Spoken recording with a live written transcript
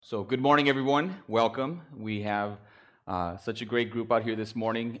So good morning, everyone. Welcome. We have such a great group out here this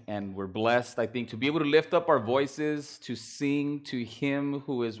morning, and we're blessed, I think, to be able to lift up our voices to sing to Him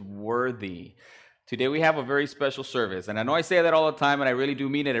who is worthy. Today we have a very special service, and I know I say that all the time, and I really do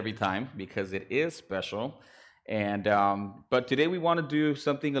mean it every time because it is special. And but today we want to do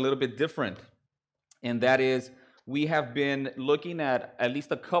something a little bit different, and that is we have been looking at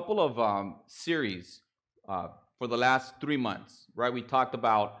least a couple of series for the last 3 months, right? We talked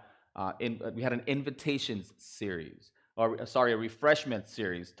about, we had an invitations series, a refreshment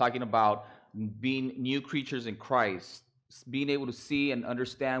series, talking about being new creatures in Christ, being able to see and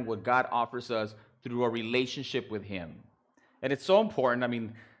understand what God offers us through a relationship with Him. And it's so important. I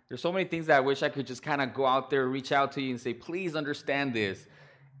mean, there's so many things that I wish I could just kind of go out there, reach out to you and say, please understand this.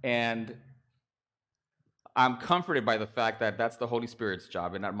 And I'm comforted by the fact that that's the Holy Spirit's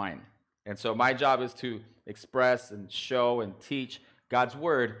job and not mine. And so my job is to express and show and teach God's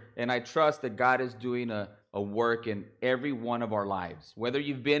word, and I trust that God is doing a work in every one of our lives. Whether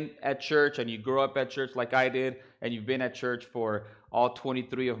you've been at church and you grew up at church like I did, and you've been at church for all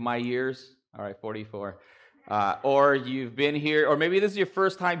 23 of my years, all right, 44, or you've been here, or maybe this is your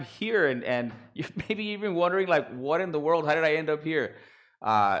first time here, and you're maybe even wondering, like, what in the world, how did I end up here?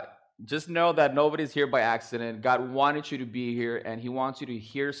 Just know that nobody's here by accident. God wanted you to be here, and He wants you to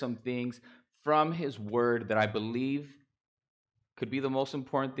hear some things from His Word that I believe could be the most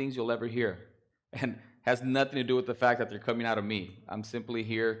important things you'll ever hear, and has nothing to do with the fact that they're coming out of me. I'm simply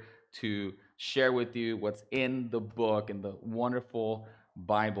here to share with you what's in the book, in the wonderful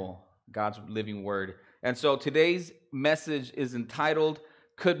Bible, God's living Word. And so today's message is entitled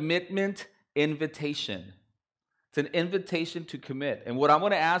Commitment Invitation. It's an invitation to commit. And what I'm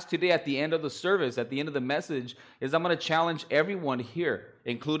going to ask today at the end of the service, at the end of the message, is I'm going to challenge everyone here,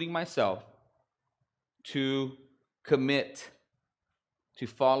 including myself, to commit to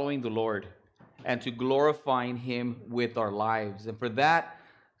following the Lord and to glorifying Him with our lives. And for that,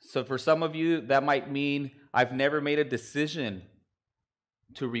 so for some of you, that might mean I've never made a decision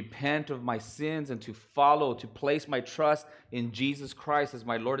to repent of my sins and to follow, to place my trust in Jesus Christ as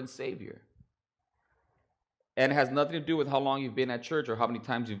my Lord and Savior. And it has nothing to do with how long you've been at church or how many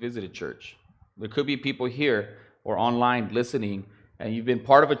times you visited church. There could be people here or online listening, and you've been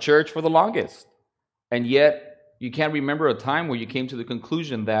part of a church for the longest. And yet, you can't remember a time where you came to the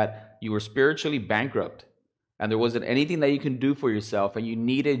conclusion that you were spiritually bankrupt and there wasn't anything that you can do for yourself, and you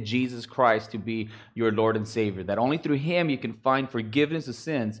needed Jesus Christ to be your Lord and Savior. That only through Him you can find forgiveness of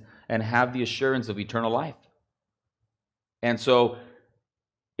sins and have the assurance of eternal life. And so,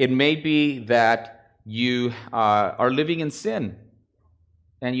 it may be that you are living in sin,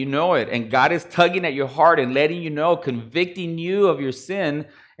 and you know it, and God is tugging at your heart and letting you know, convicting you of your sin,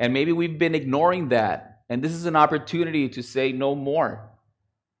 and maybe we've been ignoring that, and this is an opportunity to say no more.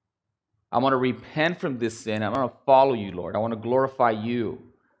 I want to repent from this sin. I want to follow you, Lord. I want to glorify you.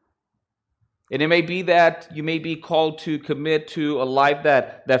 And it may be that you may be called to commit to a life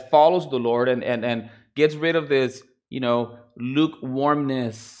that follows the Lord and gets rid of this,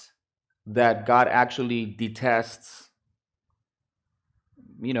 lukewarmness that God actually detests.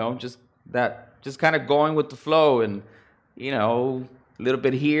 Just kind of going with the flow and, a little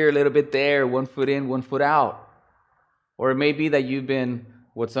bit here, a little bit there, 1 foot in, 1 foot out. Or it may be that you've been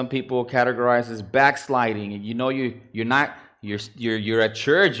what some people categorize as backsliding, and you're at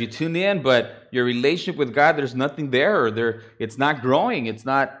church, you tune in, but your relationship with God, there's nothing there, or it's not growing, it's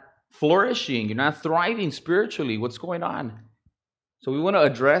not flourishing, you're not thriving spiritually. What's going on? So we want to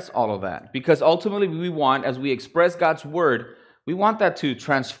address all of that, because ultimately we want, as we express God's word, we want that to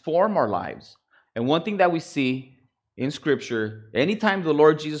transform our lives. And one thing that we see in Scripture, anytime the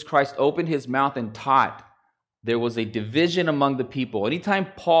Lord Jesus Christ opened His mouth and taught, there was a division among the people. Anytime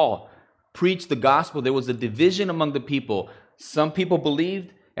Paul preached the gospel, there was a division among the people. Some people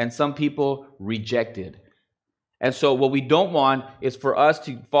believed and some people rejected. And so what we don't want is for us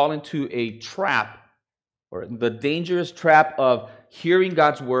to fall into a trap, or the dangerous trap of hearing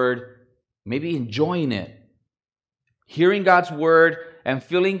God's word, maybe enjoying it, hearing God's word and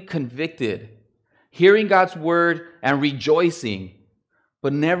feeling convicted, hearing God's word and rejoicing,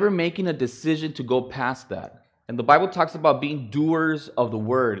 but never making a decision to go past that. And the Bible talks about being doers of the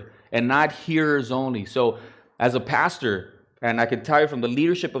word and not hearers only. So as a pastor, and I can tell you from the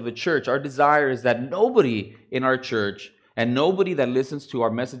leadership of the church, our desire is that nobody in our church and nobody that listens to our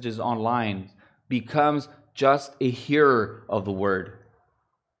messages online becomes just a hearer of the word.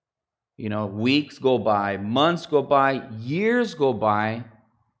 Weeks go by, months go by, years go by,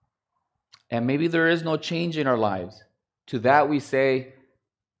 and maybe there is no change in our lives. To that we say,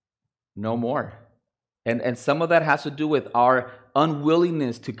 no more. And some of that has to do with our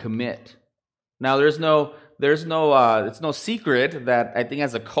unwillingness to commit. Now, it's no secret that I think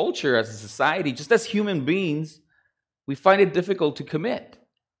as a culture, as a society, just as human beings, we find it difficult to commit,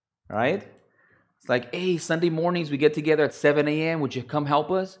 right? It's like, hey, Sunday mornings we get together at 7 a.m. Would you come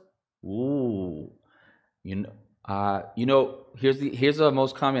help us? Ooh, here's the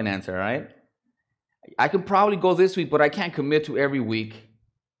most common answer, right? I could probably go this week, but I can't commit to every week.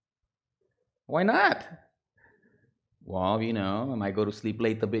 Why not? Well, I might go to sleep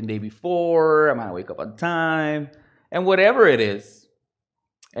late the day before. I might wake up on time, and whatever it is.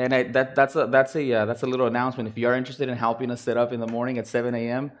 And that's a little announcement. If you are interested in helping us set up in the morning at 7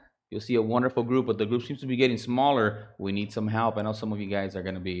 a.m., you'll see a wonderful group, but the group seems to be getting smaller. We need some help. I know some of you guys are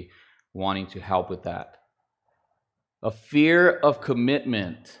going to be wanting to help with that. A fear of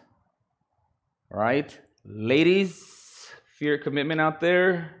commitment, right? Ladies, fear of commitment out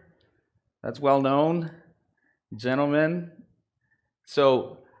there, that's well known. Gentlemen,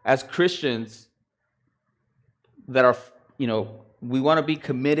 so as Christians that are, we want to be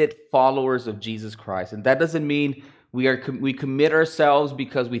committed followers of Jesus Christ. And that doesn't mean we commit ourselves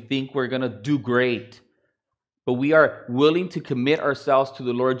because we think we're going to do great. But we are willing to commit ourselves to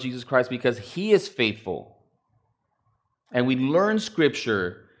the Lord Jesus Christ because He is faithful. And we learn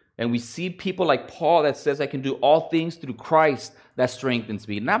Scripture, and we see people like Paul that says, I can do all things through Christ that strengthens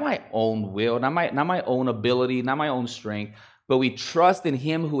me. Not my own will, not my own ability, not my own strength, but we trust in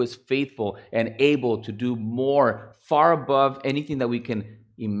Him who is faithful and able to do more, far above anything that we can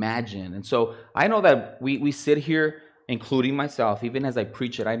imagine. And so I know that we sit here, including myself, even as I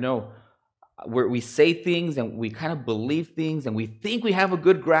preach it, I know we say things and we kind of believe things and we think we have a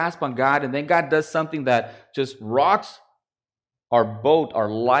good grasp on God, and then God does something that just rocks our boat, our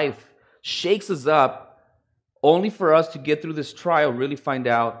life, shakes us up, only for us to get through this trial, really find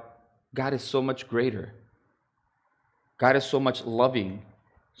out God is so much greater. God is so much loving,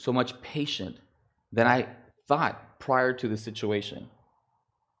 so much patient than I thought prior to the situation.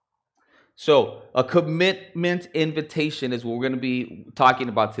 So, a commitment invitation is what we're going to be talking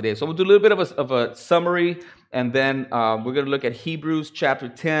about today. So, we'll do a little bit of a summary, and then we're going to look at Hebrews chapter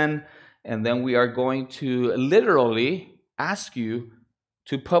 10, and then we are going to literally ask you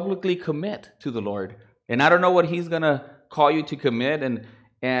to publicly commit to the Lord. And I don't know what He's going to call you to commit,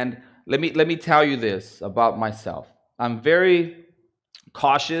 and let me tell you this about myself. I'm very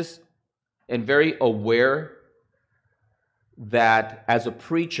cautious and very aware that as a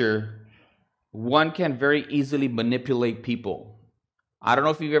preacher, one can very easily manipulate people. I don't know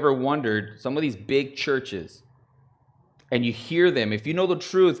if you've ever wondered, some of these big churches, and you hear them. If you know the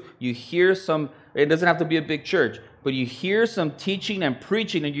truth, you hear some, it doesn't have to be a big church, but you hear some teaching and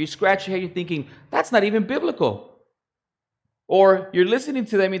preaching, and you scratch your head, you're thinking, that's not even biblical. Or you're listening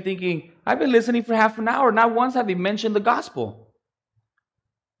to them and thinking, I've been listening for half an hour, not once have they mentioned the gospel.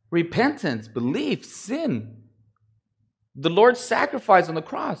 Repentance, belief, sin, the Lord's sacrifice on the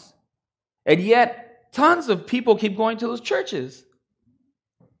cross. And yet, tons of people keep going to those churches.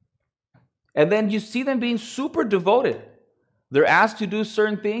 And then you see them being super devoted. They're asked to do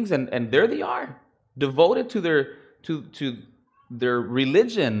certain things, and there they are, devoted to their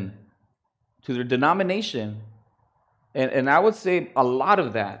religion, to their denomination. And I would say a lot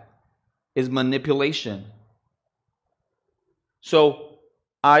of that is manipulation. So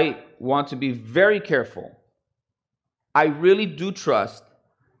I want to be very careful. I really do trust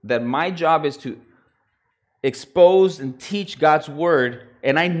that my job is to expose and teach God's word,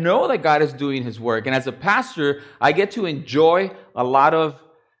 and I know that God is doing His work. And as a pastor, I get to enjoy a lot of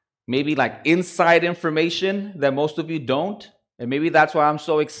maybe like inside information that most of you don't, and maybe that's why I'm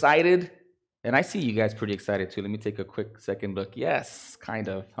so excited. And I see you guys pretty excited too. Let me take a quick second look. Yes, kind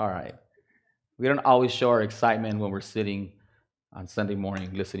of. All right. We don't always show our excitement when we're sitting on Sunday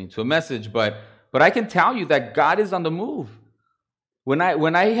morning listening to a message, but I can tell you that God is on the move. When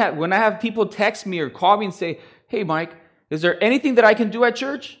I have people text me or call me and say, "Hey, Mike, is there anything that I can do at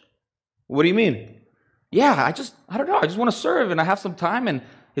church?" What do you mean? Yeah, I don't know. I just want to serve and I have some time, and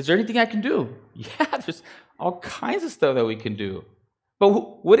is there anything I can do? Yeah, there's all kinds of stuff that we can do.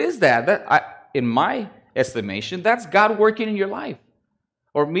 But what is that? In my estimation, that's God working in your life.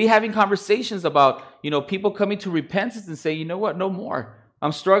 Or me having conversations about, people coming to repentance and say, you know what, no more.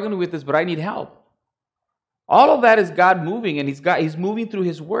 I'm struggling with this, but I need help. All of that is God moving, and He's moving through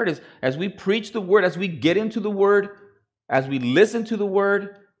His word. As we preach the word, as we get into the word, as we listen to the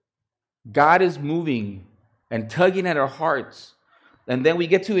word, God is moving and tugging at our hearts. And then we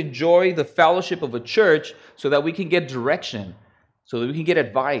get to enjoy the fellowship of a church so that we can get direction, so that we can get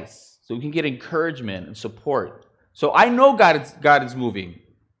advice, so we can get encouragement and support. So I know God is moving.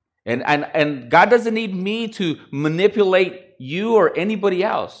 And God doesn't need me to manipulate you or anybody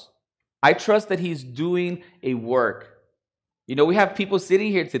else. I trust that he's doing a work. You know, we have people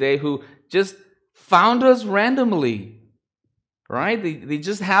sitting here today who just found us randomly, right? They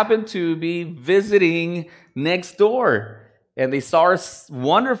just happened to be visiting next door, and they saw our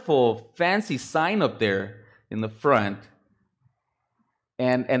wonderful, fancy sign up there in the front,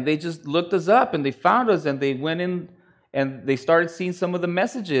 and they just looked us up, and they found us, and they went in, and they started seeing some of the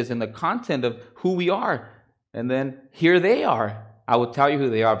messages and the content of who we are, and then here they are. I will tell you who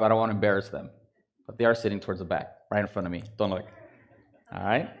they are, but I don't want to embarrass them. But they are sitting towards the back, right in front of me. Don't look. All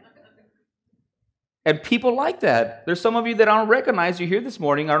right? And people like that. There's some of you that I don't recognize. You're here this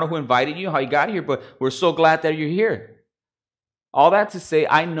morning. I don't know who invited you, how you got here, but we're so glad that you're here. All that to say,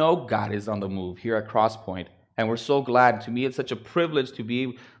 I know God is on the move here at Crosspoint, and we're so glad. To me, it's such a privilege to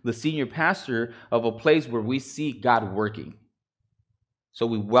be the senior pastor of a place where we see God working. So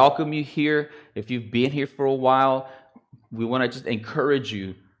we welcome you here. If you've been here for a while, we want to just encourage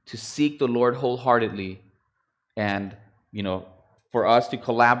you to seek the Lord wholeheartedly, and, you know, for us to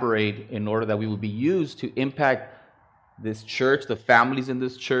collaborate in order that we will be used to impact this church, the families in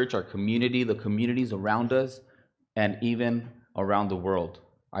this church, our community, the communities around us, and even around the world.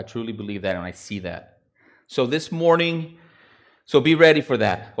 I truly believe that, and I see that. So this morning, so be ready for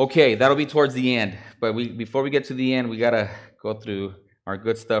that. Okay, that'll be towards the end. But before we get to the end, we got to go through our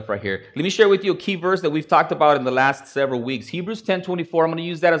good stuff right here. Let me share with you a key verse that we've talked about in the last several weeks. Hebrews 10:24. I'm going to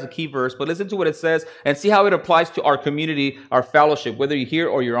use that as a key verse, but listen to what it says and see how it applies to our community, our fellowship, whether you're here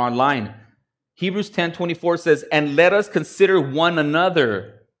or you're online. Hebrews 10:24 says, "And let us consider one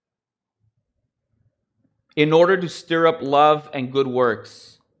another in order to stir up love and good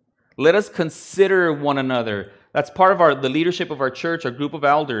works." Let us consider one another. That's part of the leadership of our church, our group of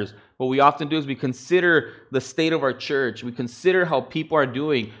elders. What we often do is we consider the state of our church. We consider how people are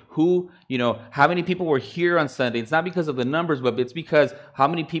doing, how many people were here on Sunday. It's not because of the numbers, but it's because how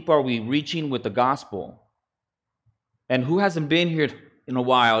many people are we reaching with the gospel? And who hasn't been here in a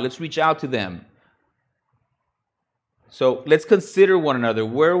while? Let's reach out to them. So let's consider one another.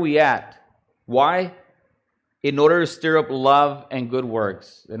 Where are we at? Why? In order to stir up love and good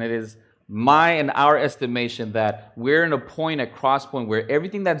works. And it is my and our estimation that we're in a point at Crosspoint where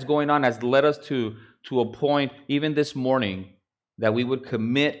everything that's going on has led us to a point, even this morning, that we would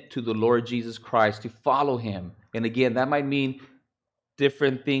commit to the Lord Jesus Christ, to follow him. And again, that might mean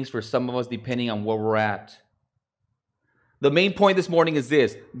different things for some of us depending on where we're at. The main point this morning is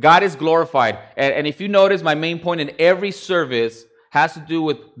this: God is glorified. And if you notice, my main point in every service has to do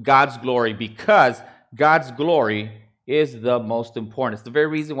with God's glory, because God's glory is the most important. It's the very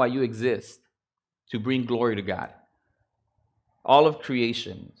reason why you exist, to bring glory to God. All of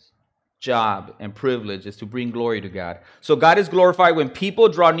creation's job and privilege is to bring glory to God. So God is glorified when people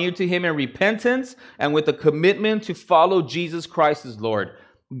draw near to him in repentance and with a commitment to follow Jesus Christ as Lord.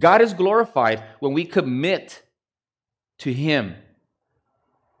 God is glorified when we commit to him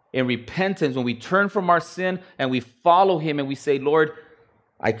in repentance, when we turn from our sin and we follow him and we say, Lord,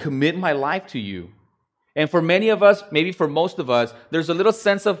 I commit my life to you. And for many of us, maybe for most of us, there's a little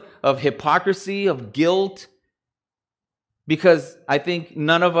sense of hypocrisy, of guilt, because I think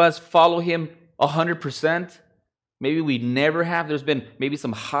none of us follow him 100%. Maybe we never have. There's been maybe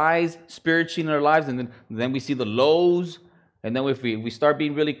some highs spiritually in our lives, and then we see the lows. And then if we start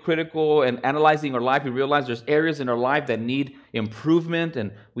being really critical and analyzing our life, we realize there's areas in our life that need improvement,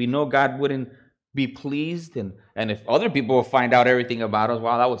 and we know God wouldn't be pleased. And if other people will find out everything about us,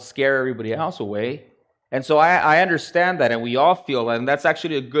 wow, that would scare everybody else away. And so I understand that, and we all feel that, and that's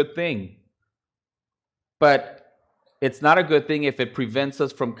actually a good thing. But it's not a good thing if it prevents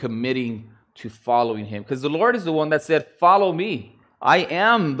us from committing to following him. Because the Lord is the one that said, follow me. I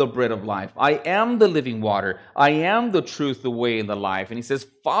am the bread of life. I am the living water. I am the truth, the way, and the life. And he says,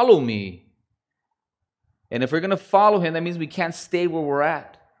 follow me. And if we're going to follow him, that means we can't stay where we're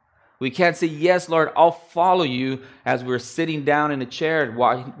at. We can't say, yes, Lord, I'll follow you, as we're sitting down in a chair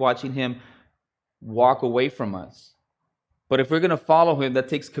watching him walk away from us. But if we're going to follow him, that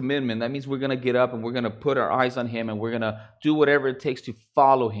takes commitment. That means we're going to get up and we're going to put our eyes on him, and we're going to do whatever it takes to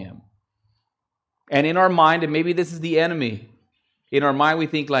follow him. And in our mind, and maybe this is the enemy, in our mind we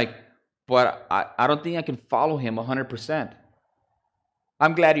think like, but I don't think I can follow him 100%.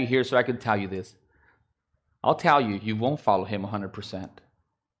 I'm glad you're here so I can tell you this. I'll tell you, you won't follow him 100%.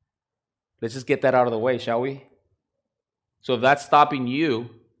 Let's just get that out of the way, shall we? So if that's stopping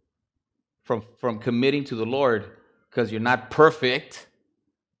you from committing to the Lord because you're not perfect,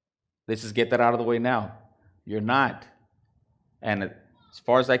 let's just get that out of the way now. You're not. And as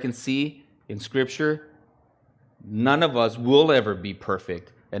far as I can see in Scripture, none of us will ever be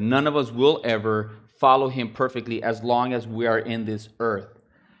perfect, and none of us will ever follow him perfectly as long as we are in this earth.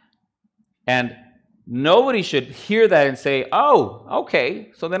 And nobody should hear that and say, oh,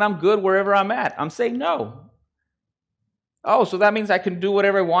 okay, so then I'm good wherever I'm at. I'm saying no. Oh, so that means I can do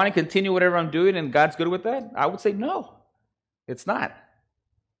whatever I want and continue whatever I'm doing and God's good with that? I would say no, it's not.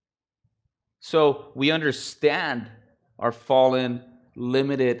 So we understand our fallen,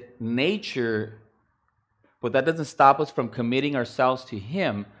 limited nature, but that doesn't stop us from committing ourselves to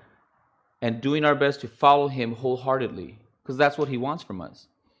him and doing our best to follow him wholeheartedly, because that's what he wants from us.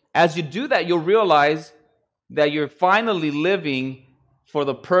 As you do that, you'll realize that you're finally living for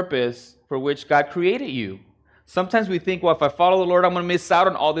the purpose for which God created you. Sometimes we think, well, if I follow the Lord, I'm going to miss out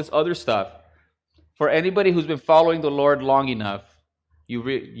on all this other stuff. For anybody who's been following the Lord long enough,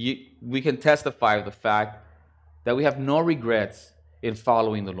 we can testify of the fact that we have no regrets in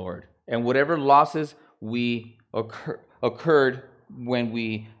following the Lord. And whatever losses we occurred when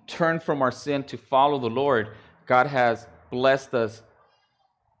we turned from our sin to follow the Lord, God has blessed us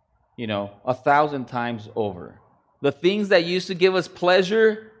 1,000 times over. The things that used to give us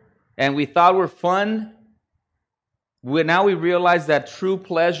pleasure and we thought were fun, now we realize that true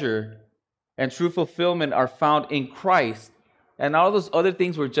pleasure and true fulfillment are found in Christ. And all those other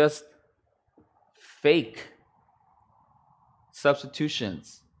things were just fake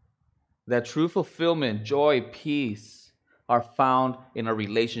substitutions. That true fulfillment, joy, peace are found in a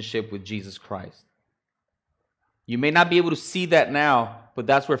relationship with Jesus Christ. You may not be able to see that now, but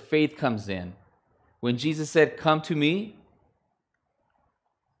that's where faith comes in. When Jesus said, "Come to me,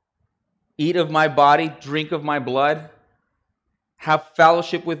 eat of my body, drink of my blood, have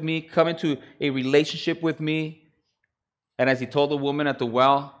fellowship with me, come into a relationship with me," and as he told the woman at the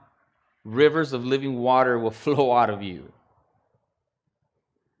well, rivers of living water will flow out of you.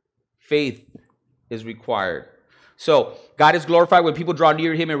 Faith is required. So, God is glorified when people draw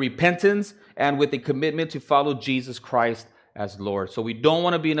near to him in repentance and with a commitment to follow Jesus Christ as Lord. So we don't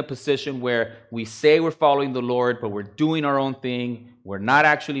want to be in a position where we say we're following the Lord, but we're doing our own thing. We're not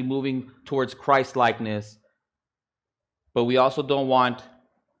actually moving towards Christ-likeness. But we also don't want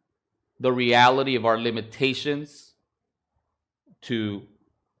the reality of our limitations to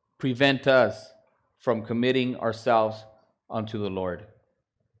prevent us from committing ourselves unto the Lord.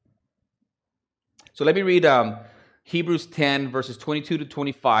 So let me read Hebrews 10, verses 22 to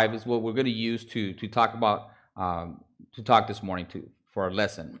 25 is what we're going to use to talk about, to talk this morning for our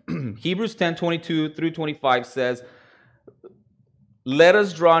lesson. Hebrews 10, 22 through 25 says, "Let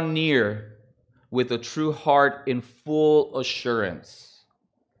us draw near with a true heart in full assurance."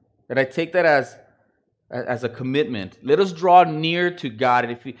 And I take that as a commitment. Let us draw near to God.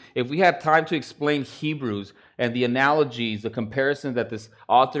 And if we have time to explain Hebrews and the analogies, the comparisons that this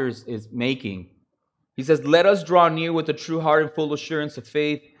author is making, he says, "Let us draw near with a true heart and full assurance of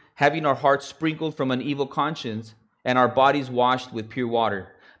faith, having our hearts sprinkled from an evil conscience and our bodies washed with pure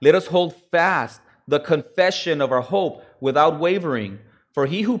water. Let us hold fast the confession of our hope without wavering, for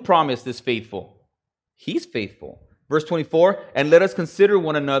he who promised is faithful." He's faithful. Verse 24, "And let us consider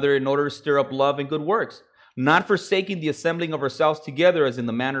one another in order to stir up love and good works, not forsaking the assembling of ourselves together as in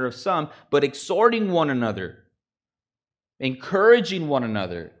the manner of some, but exhorting one another, encouraging one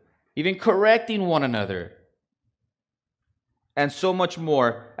another, even correcting one another, and so much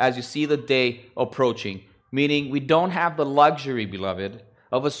more as you see the day approaching." Meaning we don't have the luxury, beloved,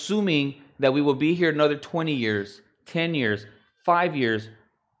 of assuming that we will be here another 20 years, 10 years, 5 years,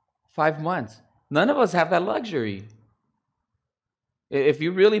 5 months. None of us have that luxury. If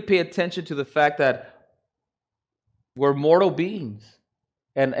you really pay attention to the fact that we're mortal beings,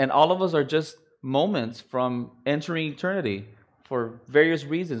 and all of us are just moments from entering eternity for various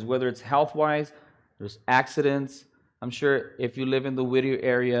reasons, whether it's health-wise, there's accidents. I'm sure if you live in the Whittier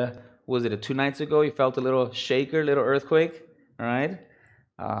area, was it 2 nights ago, you felt a little shaker, little earthquake, all right?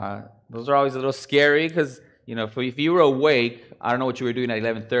 Those are always a little scary because, if you were awake, I don't know what you were doing at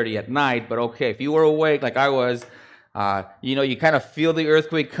 11:30 at night, but okay, if you were awake like I was, you kind of feel the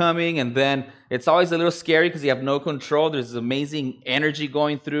earthquake coming, and then it's always a little scary because you have no control. There's this amazing energy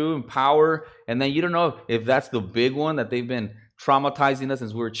going through and power, and then you don't know if that's the big one that they've been traumatizing us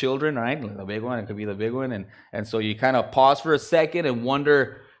since we were children, right? The big one, it could be the big one, and so you kind of pause for a second and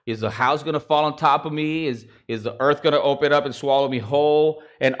wonder, is the house going to fall on top of me? Is the earth going to open up and swallow me whole?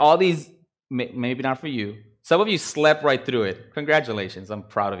 And all these, maybe not for you. Some of you slept right through it. Congratulations. I'm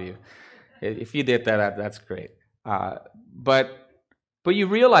proud of you. If you did that, that's great. But you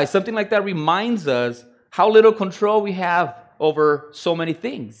realize something like that reminds us how little control we have over so many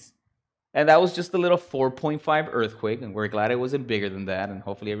things. And that was just a little 4.5 earthquake, and we're glad it wasn't bigger than that, and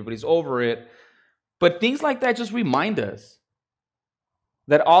hopefully everybody's over it. But things like that just remind us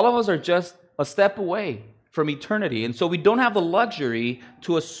that all of us are just a step away from eternity. And so we don't have the luxury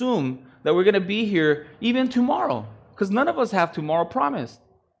to assume that we're going to be here even tomorrow, because none of us have tomorrow promised.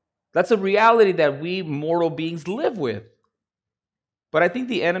 That's a reality that we mortal beings live with. But I think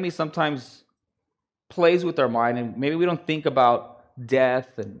the enemy sometimes plays with our mind, and maybe we don't think about death,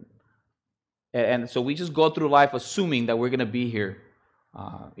 and so we just go through life assuming that we're going to be here,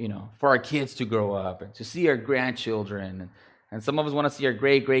 for our kids to grow up and to see our grandchildren, and some of us want to see our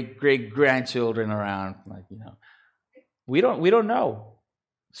great grandchildren around. We don't know.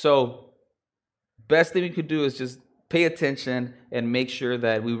 So, best thing we could do is just pay attention and make sure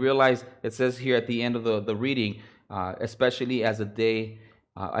that we realize it says here at the end of the reading, especially as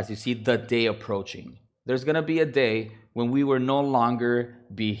you see the day approaching. There's going to be a day when we will no longer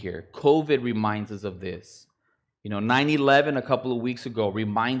be here. COVID reminds us of this. 9/11 a couple of weeks ago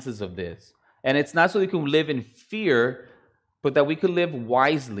reminds us of this. And it's not so we can live in fear, but that we could live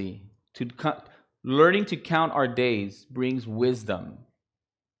wisely. Learning to count our days brings wisdom.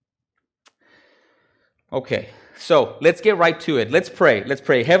 Okay, so let's get right to it. Let's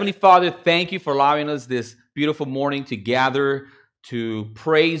pray. Heavenly Father, thank you for allowing us this beautiful morning to gather, to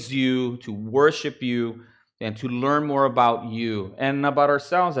praise you, to worship you, and to learn more about you and about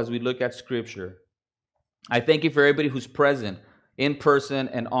ourselves as we look at Scripture. I thank you for everybody who's present in person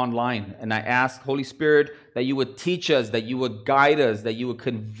and online. And I ask, Holy Spirit, that you would teach us, that you would guide us, that you would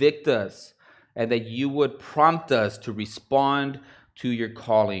convict us, and that you would prompt us to respond to your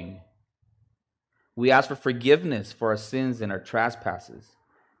calling. We ask for forgiveness for our sins and our trespasses.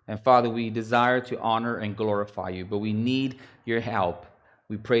 And Father, we desire to honor and glorify you, but we need your help.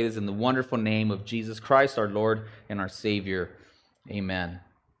 We pray this in the wonderful name of Jesus Christ, our Lord and our Savior. Amen.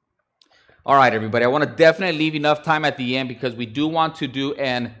 All right, everybody, I want to definitely leave enough time at the end because we do want to do,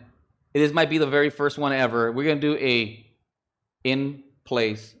 and this might be the very first one ever, we're going to do a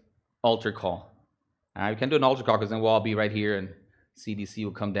in-place altar call. All right, we can do an altar call because then we'll all be right here and CDC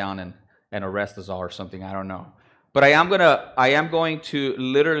will come down and arrest us all or something. I don't know. But I am going to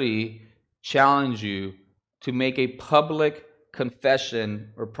literally challenge you to make a public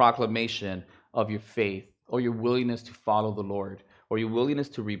confession or proclamation of your faith or your willingness to follow the Lord or your willingness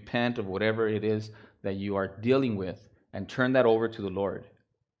to repent of whatever it is that you are dealing with and turn that over to the Lord.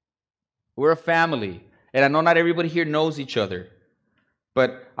 We're a family, and I know not everybody here knows each other,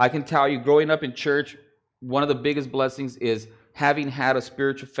 but I can tell you, growing up in church, one of the biggest blessings is having had a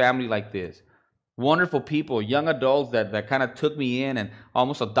spiritual family like this. Wonderful people, young adults that kind of took me in and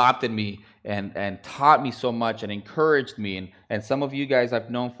almost adopted me and taught me so much and encouraged me. And some of you guys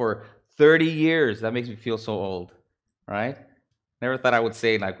I've known for 30 years. That makes me feel so old, right? Never thought I would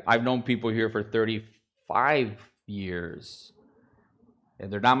say, I've known people here for 35 years.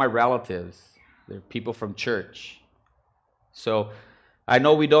 And they're not my relatives. They're people from church. So I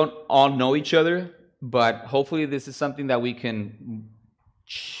know we don't all know each other, but hopefully this is something that we can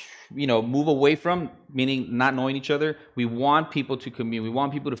move away from, meaning not knowing each other. We want people to commune. We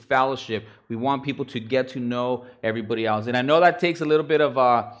want people to fellowship. We want people to get to know everybody else. And I know that takes a little bit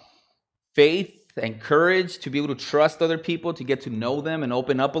of faith and courage to be able to trust other people, to get to know them and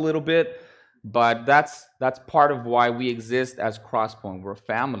open up a little bit. But that's part of why we exist as Crosspoint. We're a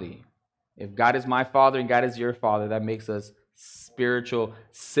family. If God is my Father and God is your Father, that makes us spiritual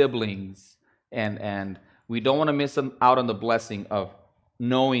siblings. And we don't want to miss out on the blessing of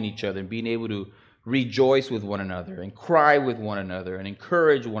knowing each other and being able to rejoice with one another and cry with one another and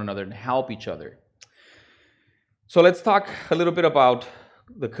encourage one another and help each other. So let's talk a little bit about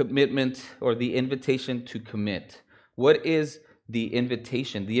the commitment or the invitation to commit. What is the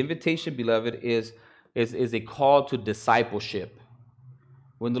invitation? The invitation, beloved, is a call to discipleship.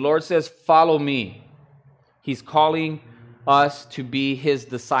 When the Lord says, "Follow me," He's calling us to be His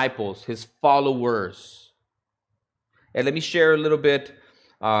disciples, His followers. And let me share a little bit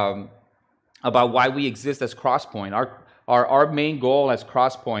about why we exist as Crosspoint. Our main goal as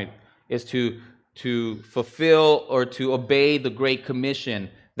Crosspoint is to fulfill or to obey the Great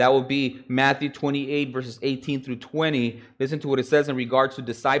Commission. That will be Matthew 28, verses 18 through 20. Listen to what it says in regards to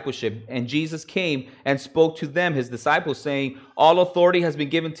discipleship. And Jesus came and spoke to them, His disciples, saying, "All authority has been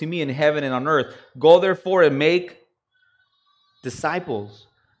given to me in heaven and on earth. Go therefore and make disciples."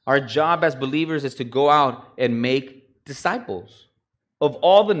 Our job as believers is to go out and make disciples of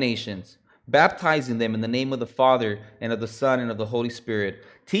all the nations, baptizing them in the name of the Father and of the Son and of the Holy Spirit,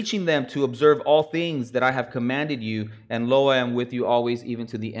 teaching them to observe all things that I have commanded you, and lo, I am with you always, even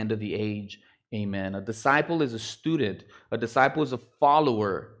to the end of the age. Amen. A disciple is a student. A disciple is a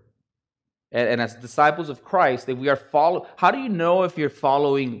follower. And as disciples of Christ, if we are how do you know if you're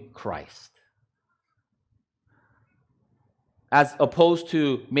following Christ? as opposed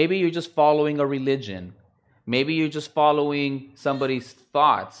to maybe you're just following a religion. Maybe you're just following somebody's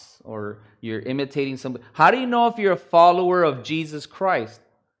thoughts or you're imitating somebody. How do you know if you're a follower of Jesus Christ?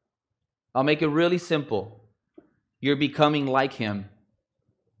 I'll make it really simple. You're becoming like him.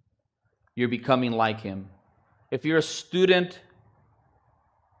 You're becoming like him. If you're a student,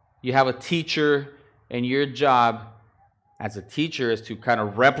 you have a teacher, and your job as a teacher is to kind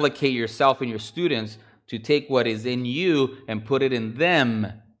of replicate yourself and your students, to take what is in you and put it in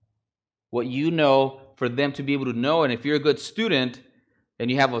them, what you know, for them to be able to know. And if you're a good student and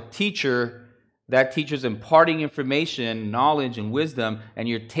you have a teacher, that teacher's imparting information, knowledge, and wisdom, and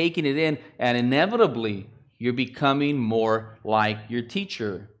you're taking it in, and inevitably you're becoming more like your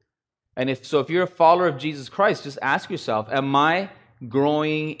teacher. And if you're a follower of Jesus Christ, just ask yourself, am I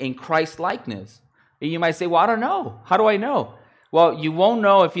growing in Christ likeness? And you might say, well, I don't know. How do I know? Well, you won't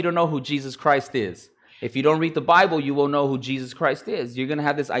know if you don't know who Jesus Christ is. If you don't read the Bible, you won't know who Jesus Christ is. You're going to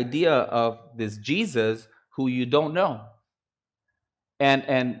have this idea of this Jesus who you don't know.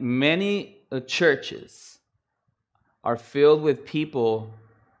 And many churches are filled with people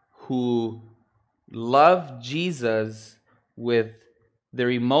who love Jesus with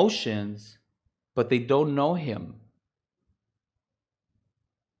their emotions, but they don't know him.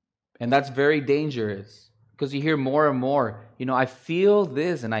 And that's very dangerous, because you hear more and more, I feel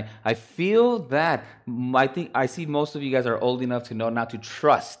this and I feel that. I think I see most of you guys are old enough to know not to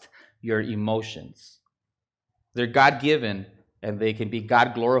trust your emotions. They're God-given and they can be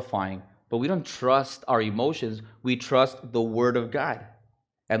God-glorifying, but we don't trust our emotions. We trust the Word of God.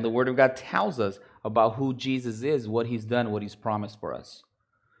 And the Word of God tells us about who Jesus is, what he's done, what he's promised for us.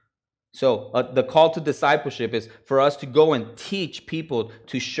 So the call to discipleship is for us to go and teach people,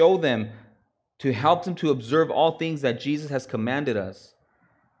 to show them, to help them to observe all things that Jesus has commanded us.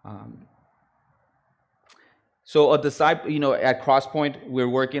 So a disciple, at Crosspoint, we're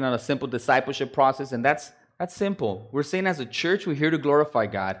working on a simple discipleship process, and that's simple. We're saying as a church, we're here to glorify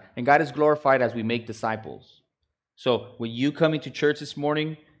God, and God is glorified as we make disciples. So when you come into church this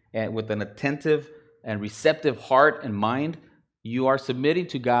morning and with an attentive and receptive heart and mind, you are submitting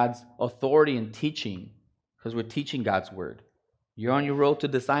to God's authority and teaching, because we're teaching God's word. You're on your road to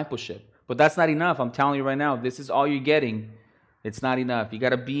discipleship. But that's not enough. I'm telling you right now, this is all you're getting. It's not enough. You got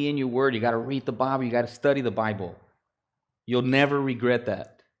to be in your word. You got to read the Bible. You got to study the Bible. You'll never regret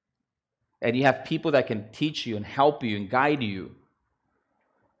that. And you have people that can teach you and help you and guide you.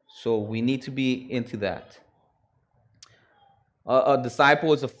 So we need to be into that. A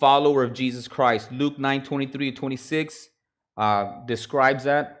disciple is a follower of Jesus Christ. Luke 9:23-26 describes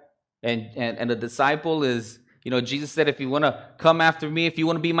that. And a disciple is, Jesus said, if you want to come after me, if you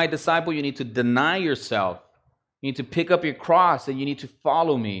want to be my disciple, you need to deny yourself. You need to pick up your cross and you need to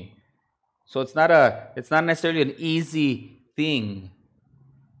follow me. So it's not necessarily an easy thing.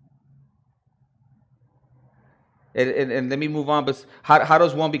 And let me move on. But how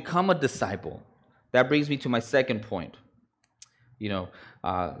does one become a disciple? That brings me to my second point.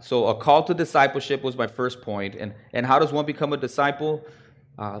 So a call to discipleship was my first point. And how does one become a disciple?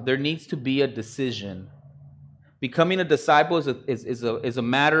 There needs to be a decision. Becoming a disciple is a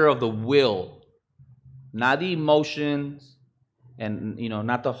matter of the will, not the emotions, and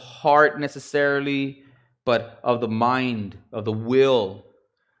not the heart necessarily, but of the mind, of the will.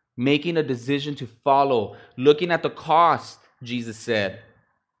 Making a decision to follow, looking at the cost, Jesus said.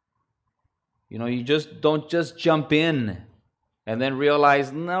 You don't just jump in and then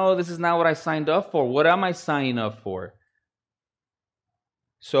realize, no, this is not what I signed up for. What am I signing up for?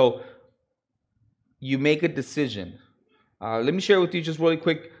 So you make a decision. Let me share with you just really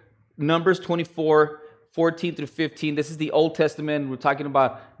quick. Numbers 24:14-15. This is the Old Testament. We're talking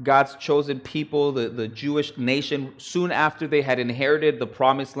about God's chosen people, the Jewish nation, soon after they had inherited the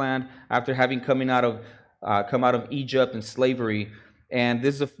promised land, after having come out of Egypt and slavery. And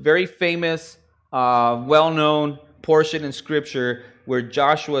this is a very famous, well-known portion in Scripture where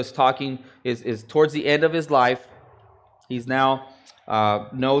Joshua is talking, is towards the end of his life. He's now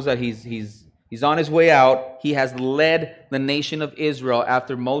knows that he's on his way out. He has led the nation of Israel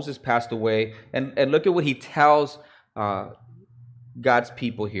after Moses passed away. And look at what he tells God's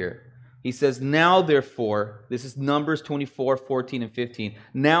people here. He says, now therefore, this is Numbers 24:14-15.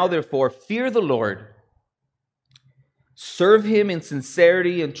 Now therefore, fear the Lord. Serve him in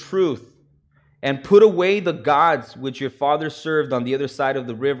sincerity and truth. And put away the gods which your fathers served on the other side of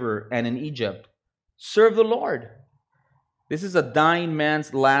the river and in Egypt. Serve the Lord. This is a dying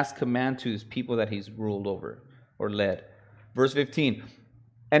man's last command to his people that he's ruled over or led. Verse 15.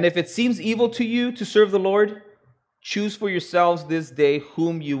 And if it seems evil to you to serve the Lord, choose for yourselves this day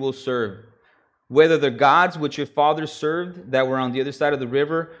whom you will serve, whether the gods which your fathers served that were on the other side of the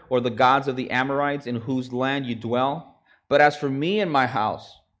river, or the gods of the Amorites in whose land you dwell. But as for me and my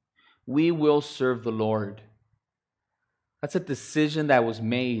house, we will serve the Lord. That's a decision that was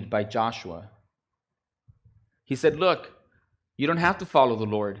made by Joshua. He said, look, you don't have to follow the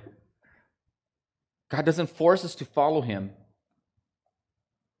Lord. God doesn't force us to follow him.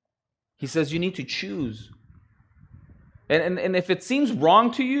 He says you need to choose. And if it seems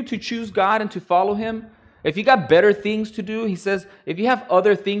wrong to you to choose God and to follow him, if you got better things to do, he says, if you have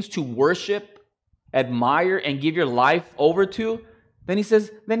other things to worship, admire, and give your life over to, then he says,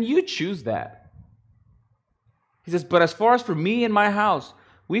 then you choose that. He says, but as far as for me and my house,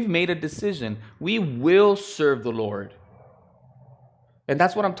 we've made a decision. We will serve the Lord. And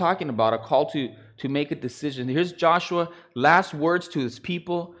that's what I'm talking about, a call to make a decision. Here's Joshua, last words to his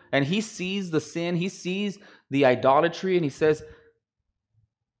people, and he sees the sin, he sees the idolatry, and he says,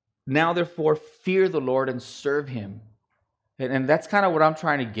 now therefore fear the Lord and serve him. And that's kind of what I'm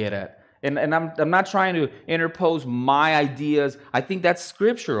trying to get at. And I'm not trying to interpose my ideas. I think that's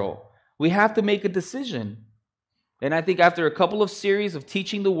scriptural. We have to make a decision. And I think after a couple of series of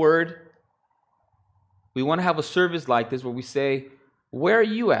teaching the word, we want to have a service like this where we say, where are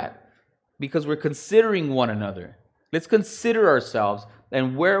you at? Because we're considering one another. Let's consider ourselves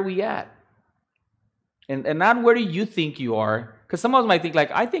and where are we at? And not where do you think you are? Because some of us might think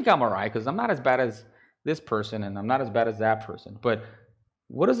like, I think I'm all right because I'm not as bad as this person and I'm not as bad as that person. But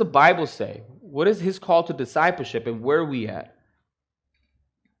what does the Bible say? What is his call to discipleship and where are we at?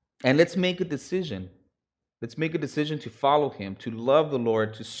 And let's make a decision. Let's make a decision to follow him, to love the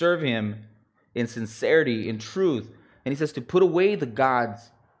Lord, to serve him in sincerity, in truth. And he says to put away the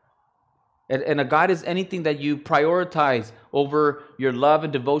gods. And a God is anything that you prioritize over your love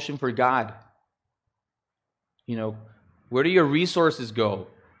and devotion for God. You know, where do your resources go?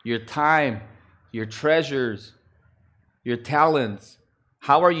 Your time, your treasures, your talents.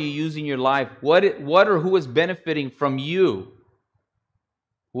 How are you using your life? What or who is benefiting from you?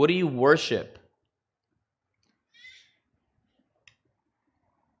 What do you worship?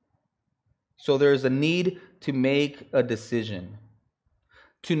 So there's a need to make a decision.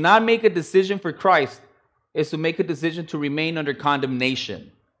 To not make a decision for Christ is to make a decision to remain under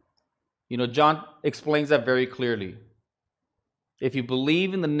condemnation. You know, John explains that very clearly. If you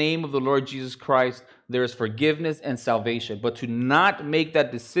believe in the name of the Lord Jesus Christ, there is forgiveness and salvation. But to not make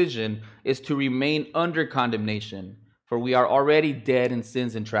that decision is to remain under condemnation, for we are already dead in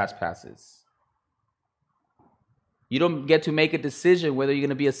sins and trespasses. You don't get to make a decision whether you're going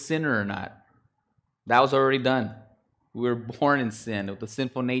to be a sinner or not. That was already done. We were born in sin, with a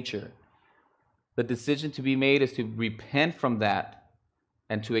sinful nature. The decision to be made is to repent from that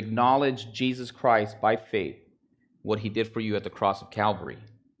and to acknowledge Jesus Christ by faith, what he did for you at the cross of Calvary.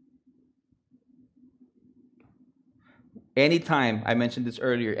 Anytime, I mentioned this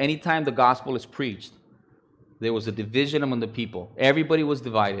earlier, anytime the gospel is preached, there was a division among the people. Everybody was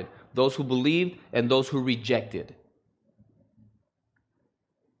divided, those who believed and those who rejected.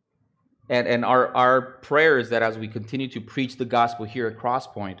 And our prayer is that as we continue to preach the gospel here at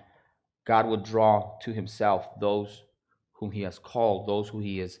Crosspoint, God will draw to himself those whom he has called, those who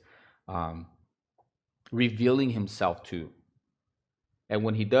he is revealing himself to. And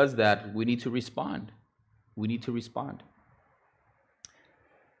when he does that, we need to respond. We need to respond.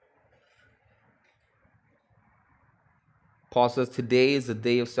 Paul says, today is the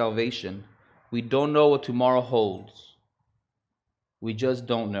day of salvation. We don't know what tomorrow holds. We just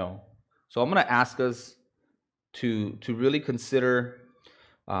don't know. So I'm going to ask us to really consider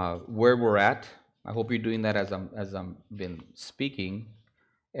where we're at. I hope you're doing that as I'm been speaking.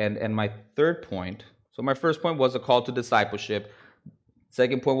 And my third point, so my first point was a call to discipleship.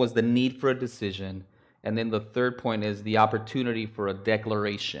 Second point was the need for a decision. And then the third point is the opportunity for a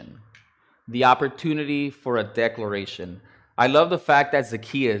declaration. The opportunity for a declaration. I love the fact that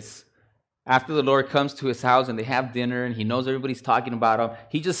Zacchaeus, after the Lord comes to his house and they have dinner and he knows everybody's talking about him,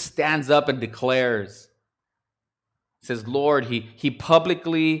 he just stands up and declares. He says, Lord, he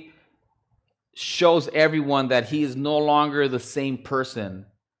publicly shows everyone that he is no longer the same person.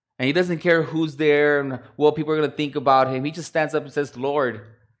 And he doesn't care who's there and what people are going to think about him. He just stands up and says, Lord,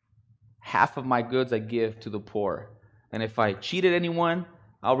 half of my goods I give to the poor. And if I cheated anyone,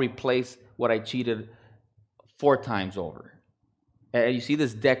 I'll replace what I cheated 4 times over. And you see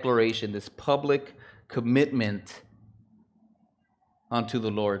this declaration, this public commitment unto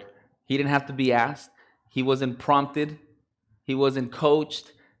the Lord. He didn't have to be asked. He wasn't prompted. He wasn't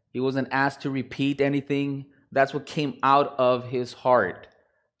coached. He wasn't asked to repeat anything. That's what came out of his heart,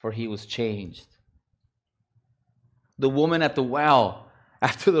 for he was changed. The woman at the well,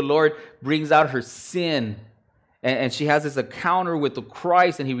 After the Lord brings out her sin, and she has this encounter with the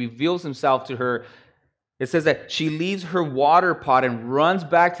Christ, and he reveals himself to her, it says that she leaves her water pot and runs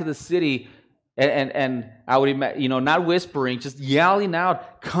back to the city, and I would imagine, not whispering, just yelling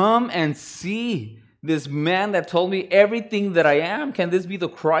out, "Come and see this man that told me everything that I am. Can this be the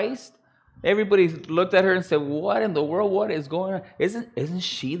Christ?" Everybody looked at her and said, "What in the world? What is going on? Isn't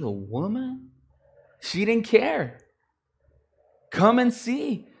she the woman?" She didn't care. "Come and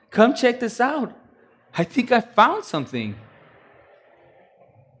see. Come check this out. I think I found something."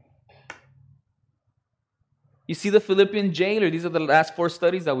 You see the Philippian jailer. These are the last 4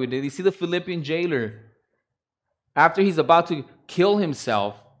 studies that we did. You see the Philippian jailer. After he's about to kill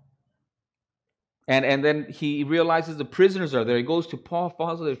himself, and then he realizes the prisoners are there. He goes to Paul,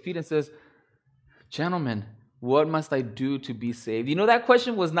 falls at their feet, and says, "Gentlemen, what must I do to be saved?" That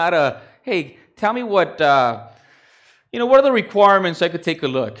question was not "Hey, tell me what are the requirements so I could take a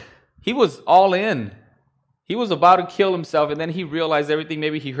look?" He was all in. He was about to kill himself, and then he realized everything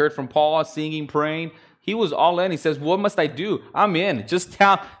maybe he heard from Paul, singing, praying. He was all in. He says, "What must I do? I'm in. Just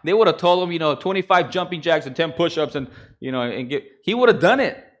tell." They would have told him, 25 jumping jacks and 10 push-ups, and he would have done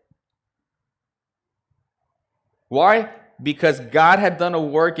it. Why? Because God had done a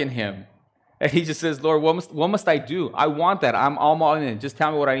work in him. And he just says, "Lord, what must I do? I want that. I'm all in. Just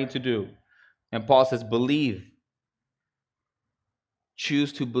tell me what I need to do." And Paul says, "Believe.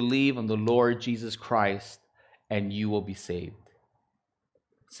 Choose to believe on the Lord Jesus Christ, and you will be saved."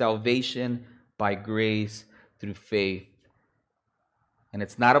 Salvation by grace through faith. And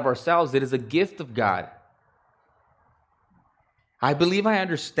it's not of ourselves. It is a gift of God. I believe I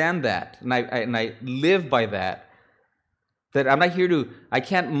understand that, and I live by that. That I'm not here I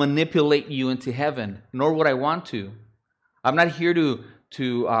can't manipulate you into heaven, nor would I want to. I'm not here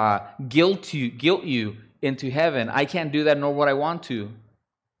to guilt you into heaven. I can't do that, nor would I want to.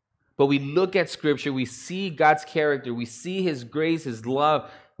 But we look at Scripture, we see God's character, we see His grace, His love,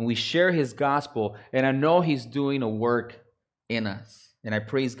 and we share His gospel, and I know He's doing a work in us, and I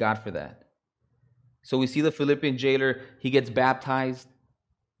praise God for that. So we see the Philippian jailer, he gets baptized,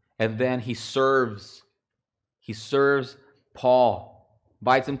 and then he serves. He serves Paul,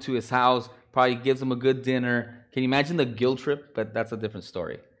 invites him to his house, probably gives him a good dinner. Can you imagine the guilt trip? But that's a different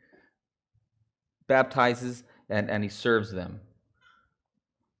story. Baptizes, and he serves them.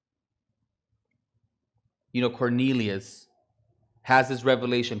 Cornelius has this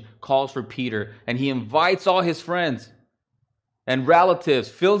revelation, calls for Peter, and he invites all his friends and relatives,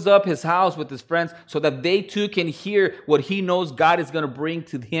 fills up his house with his friends so that they too can hear what he knows God is going to bring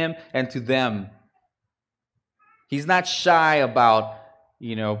to him and to them. He's not shy about,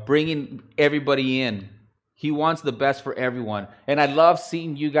 bringing everybody in. He wants the best for everyone. And I love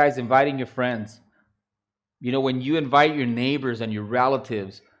seeing you guys inviting your friends. When you invite your neighbors and your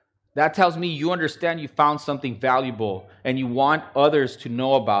relatives, that tells me you understand you found something valuable and you want others to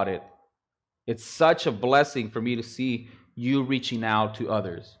know about it. It's such a blessing for me to see you reaching out to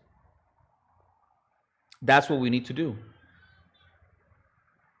others. That's what we need to do.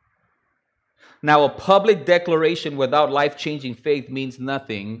 Now, a public declaration without life-changing faith means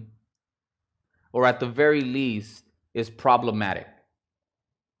nothing, or at the very least, is problematic.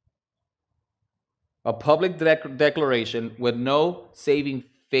 A public declaration with no saving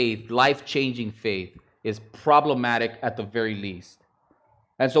faith, life-changing faith, is problematic at the very least.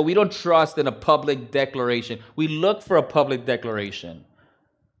 And so we don't trust in a public declaration. We look for a public declaration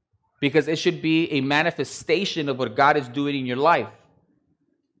because it should be a manifestation of what God is doing in your life.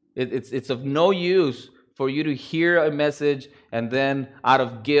 It's of no use for you to hear a message and then out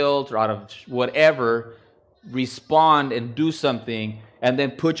of guilt or out of whatever, respond and do something and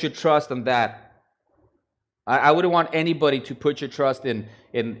then put your trust on that. I wouldn't want anybody to put your trust in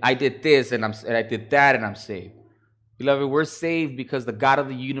I did this and I did that and I'm saved. Beloved, we're saved because the God of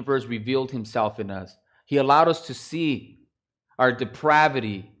the universe revealed Himself in us. He allowed us to see our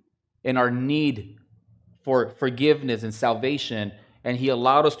depravity and our need for forgiveness and salvation. And He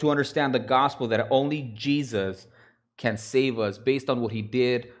allowed us to understand the gospel that only Jesus can save us based on what He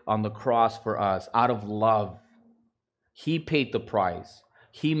did on the cross for us out of love. He paid the price.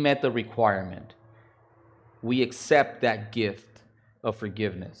 He met the requirement. We accept that gift of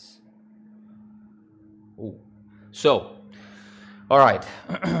forgiveness. Ooh. So, all right.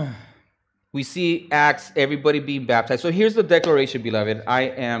 We see Acts, everybody being baptized. So here's the declaration, beloved. I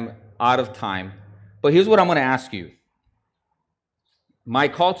am out of time. But here's what I'm going to ask you. My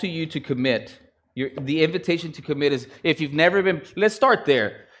call to you to commit, the invitation to commit is, if you've never been, let's start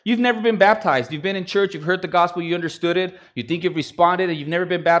there. You've never been baptized. You've been in church, you've heard the gospel, you understood it, you think you've responded, and you've never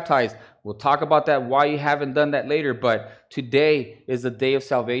been baptized. We'll talk about that, why you haven't done that later. But today is the day of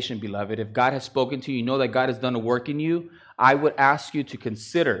salvation, beloved. If God has spoken to you, you know that God has done a work in you. I would ask you to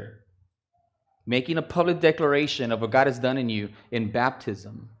consider making a public declaration of what God has done in you in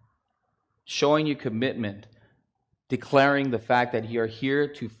baptism, showing your commitment, declaring the fact that you are here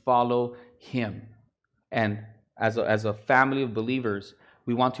to follow Him. And as a family of believers,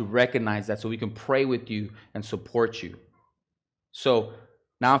 we want to recognize that so we can pray with you and support you. So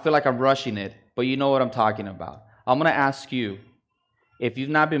now I feel like I'm rushing it, but you know what I'm talking about. I'm going to ask you, if you've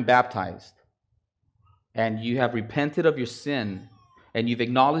not been baptized and you have repented of your sin and you've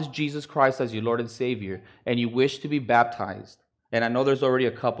acknowledged Jesus Christ as your Lord and Savior and you wish to be baptized, and I know there's already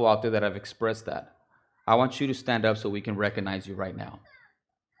a couple out there that have expressed that, I want you to stand up so we can recognize you right now.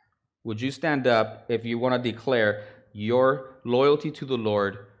 Would you stand up if you want to declare your loyalty to the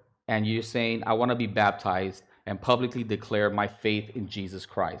Lord and you're saying, I want to be baptized and publicly declare my faith in Jesus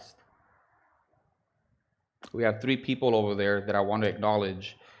Christ? We have 3 people over there that I want to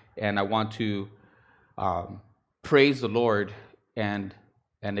acknowledge, and I want to praise the Lord and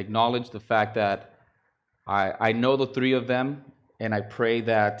acknowledge the fact that I know the 3 of them, and I pray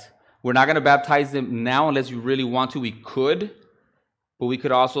that we're not going to baptize them now unless you really want to. We could, but we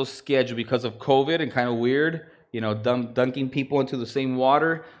could also schedule, because of COVID and kind of weird, dunking people into the same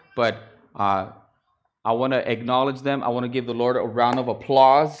water. But I want to acknowledge them. I want to give the Lord a round of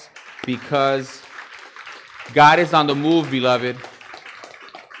applause because God is on the move, beloved.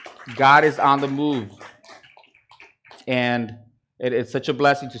 God is on the move. And it's such a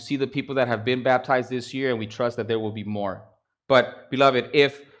blessing to see the people that have been baptized this year, and we trust that there will be more. But, beloved,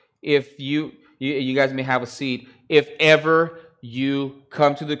 if you guys may have a seat, if ever you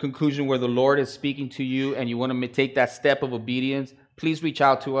come to the conclusion where the Lord is speaking to you and you want to take that step of obedience, please reach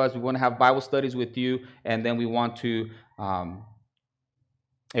out to us. We want to have Bible studies with you, and then we want to,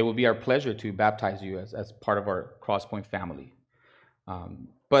 it will be our pleasure to baptize you as part of our Crosspoint family.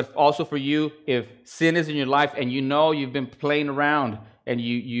 But also for you, if sin is in your life and you know you've been playing around and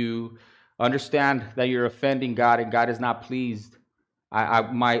you understand that you're offending God and God is not pleased,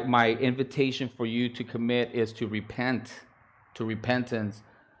 my invitation for you to commit is to repent, to repentance.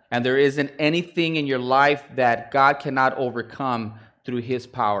 And there isn't anything in your life that God cannot overcome through His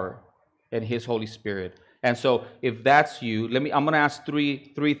power and His Holy Spirit. And so if that's you, I'm going to ask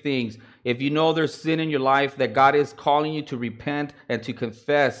three things. If you know there's sin in your life that God is calling you to repent and to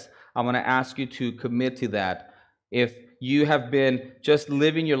confess, I'm going to ask you to commit to that. If you have been just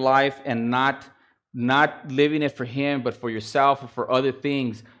living your life and not living it for Him, but for yourself or for other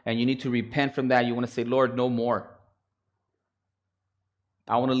things, and you need to repent from that, you want to say, Lord, no more.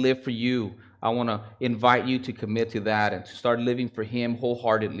 I want to live for you. I want to invite you to commit to that and to start living for Him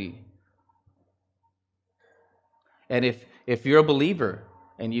wholeheartedly. And if you're a believer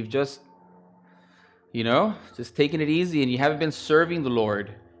and you've just taken it easy and you haven't been serving the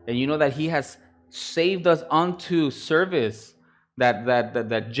Lord, and you know that He has saved us unto service,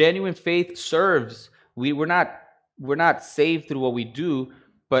 that genuine faith serves. We're not saved through what we do,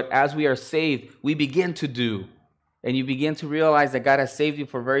 but as we are saved, we begin to do. And you begin to realize that God has saved you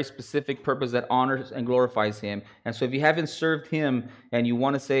for a very specific purpose that honors and glorifies Him. And so if you haven't served Him and you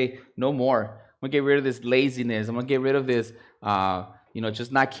want to say, no more, I'm going to get rid of this laziness, I'm going to get rid of this,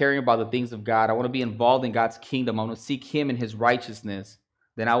 just not caring about the things of God. I want to be involved in God's kingdom. I want to seek Him and His righteousness.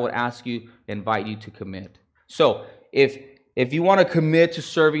 Then I would ask you, invite you to commit. So if you want to commit to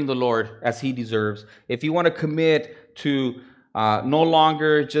serving the Lord as He deserves, if you want to commit to no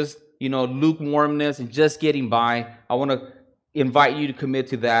longer just lukewarmness and just getting by, I want to invite you to commit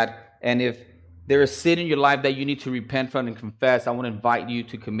to that. And if there is sin in your life that you need to repent from and confess, I want to invite you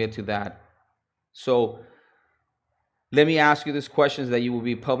to commit to that. So let me ask you this question so that you will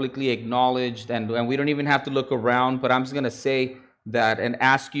be publicly acknowledged, and we don't even have to look around, but I'm just going to say that and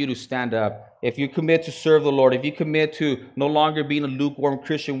ask you to stand up. If you commit to serve the Lord, if you commit to no longer being a lukewarm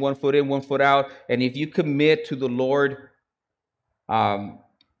Christian, 1 foot in, 1 foot out, and if you commit to the Lord, and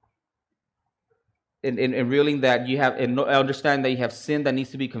realizing that you have, and understand that you have sin that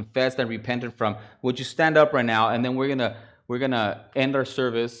needs to be confessed and repented from, would you stand up right now? And then we're gonna end our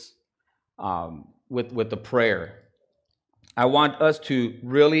service with the prayer. I want us to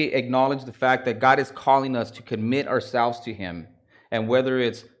really acknowledge the fact that God is calling us to commit ourselves to Him. And whether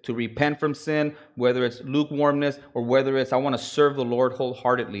it's to repent from sin, whether it's lukewarmness, or whether it's I want to serve the Lord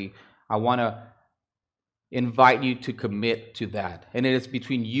wholeheartedly, I want to invite you to commit to that. And it is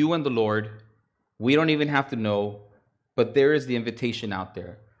between you and the Lord. We don't even have to know, but there is the invitation out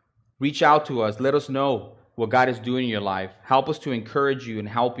there. Reach out to us. Let us know what God is doing in your life. Help us to encourage you and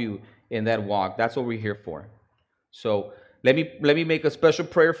help you in that walk. That's what we're here for. So Let me make a special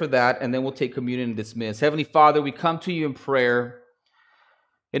prayer for that, and then we'll take communion and dismiss. Heavenly Father, we come to you in prayer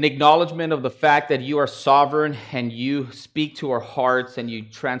in acknowledgement of the fact that you are sovereign and you speak to our hearts and you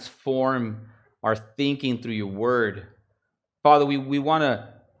transform our thinking through your word. Father, we want to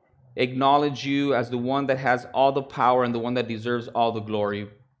acknowledge you as the one that has all the power and the one that deserves all the glory.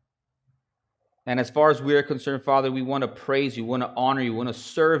 And as far as we are concerned, Father, we want to praise you, we want to honor you, we want to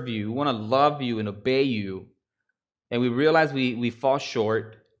serve you, we want to love you and obey you. And we realize we fall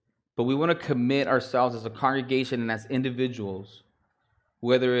short, but we want to commit ourselves as a congregation and as individuals,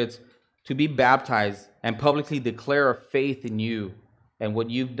 whether it's to be baptized and publicly declare our faith in you and what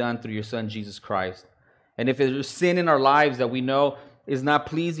you've done through your Son, Jesus Christ. And if there's sin in our lives that we know is not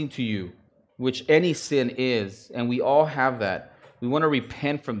pleasing to you, which any sin is, and we all have that, we want to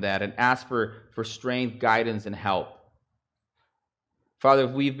repent from that and ask for strength, guidance, and help. Father,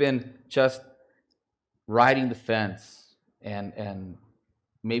 if we've been just riding the fence and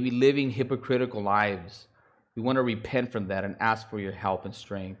maybe living hypocritical lives, we want to repent from that and ask for your help and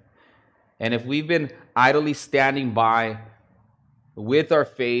strength. And if we've been idly standing by with our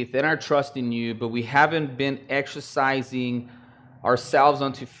faith and our trust in you, but we haven't been exercising ourselves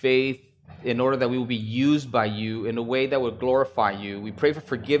unto faith in order that we will be used by you in a way that would glorify you, we pray for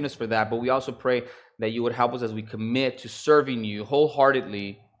forgiveness for that, but we also pray that you would help us as we commit to serving you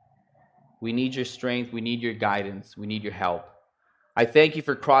wholeheartedly. We need your strength, we need your guidance, we need your help. I thank you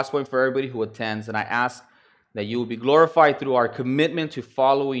for Crosspoint, for everybody who attends, and I ask that you will be glorified through our commitment to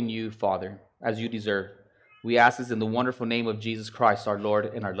following you, Father, as you deserve. We ask this in the wonderful name of Jesus Christ, our Lord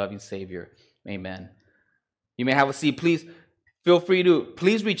and our loving Savior. Amen. You may have a seat. Please feel free to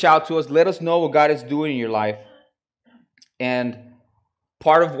reach out to us. Let us know what God is doing in your life. And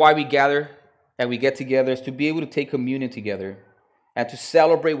part of why we gather and we get together is to be able to take communion together and to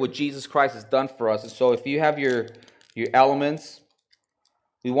celebrate what Jesus Christ has done for us. And so if you have your elements,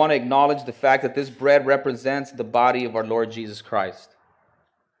 we want to acknowledge the fact that this bread represents the body of our Lord Jesus Christ.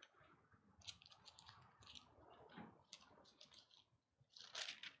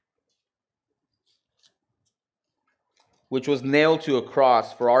 Which was nailed to a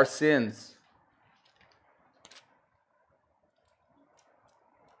cross for our sins.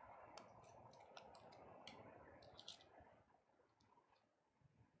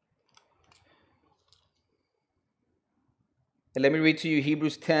 And let me read to you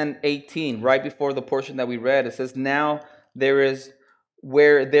Hebrews 10:18, right before the portion that we read. It says, "Now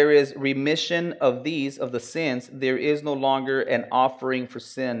where there is remission of the sins, there is no longer an offering for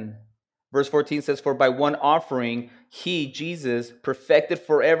sin." Verse 14 says, "For by one offering, he, Jesus, perfected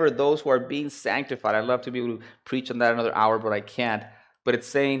forever those who are being sanctified." I'd love to be able to preach on that another hour, but I can't. But it's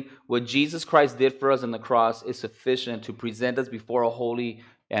saying what Jesus Christ did for us on the cross is sufficient to present us before a holy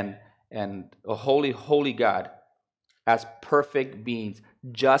and a holy God as perfect beings,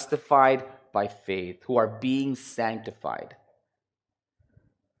 justified by faith, who are being sanctified.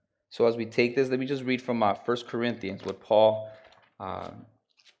 So as we take this, let me just read from 1 Corinthians, what Paul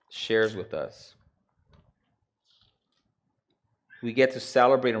shares with us. We get to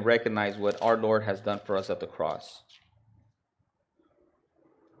celebrate and recognize what our Lord has done for us at the cross.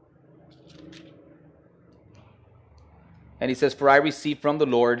 And he says, "For I received from the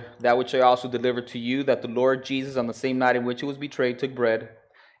Lord that which I also delivered to you, that the Lord Jesus, on the same night in which he was betrayed, took bread.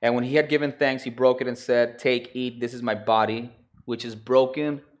 And when he had given thanks, he broke it and said, 'Take, eat, this is my body, which is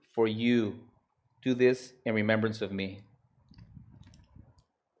broken for you. Do this in remembrance of me.'"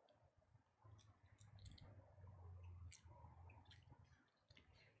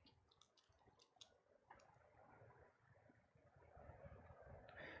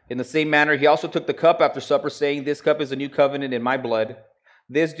 In the same manner, he also took the cup after supper, saying, "This cup is a new covenant in my blood.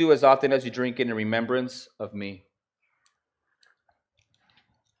 This do as often as you drink it in remembrance of me."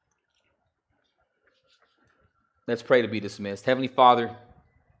 Let's pray to be dismissed. Heavenly Father,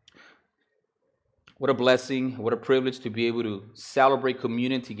 what a blessing, what a privilege to be able to celebrate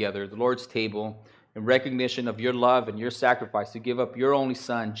communion together, the Lord's table, in recognition of your love and your sacrifice to give up your only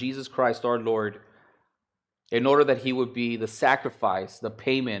Son, Jesus Christ our Lord, in order that he would be the sacrifice, the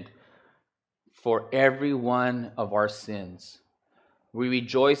payment for every one of our sins. We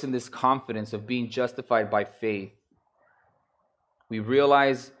rejoice in this confidence of being justified by faith. We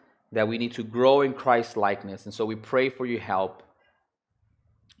realize that we need to grow in Christ's likeness, and so we pray for your help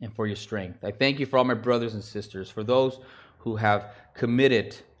and for your strength. I thank you for all my brothers and sisters, for those who have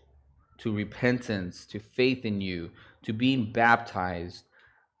committed to repentance, to faith in you, to being baptized,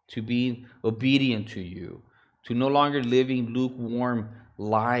 to being obedient to you, to no longer living lukewarm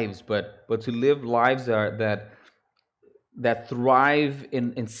lives, but to live lives that that thrive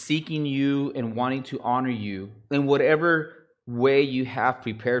in seeking you and wanting to honor you in whatever way you have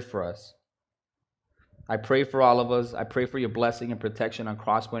prepared for us. I pray for all of us. I pray for your blessing and protection on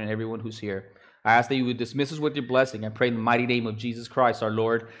Crosspoint and everyone who's here. I ask that you would dismiss us with your blessing. I pray in the mighty name of Jesus Christ, our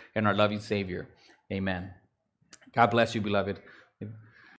Lord and our loving Savior. Amen. God bless you, beloved.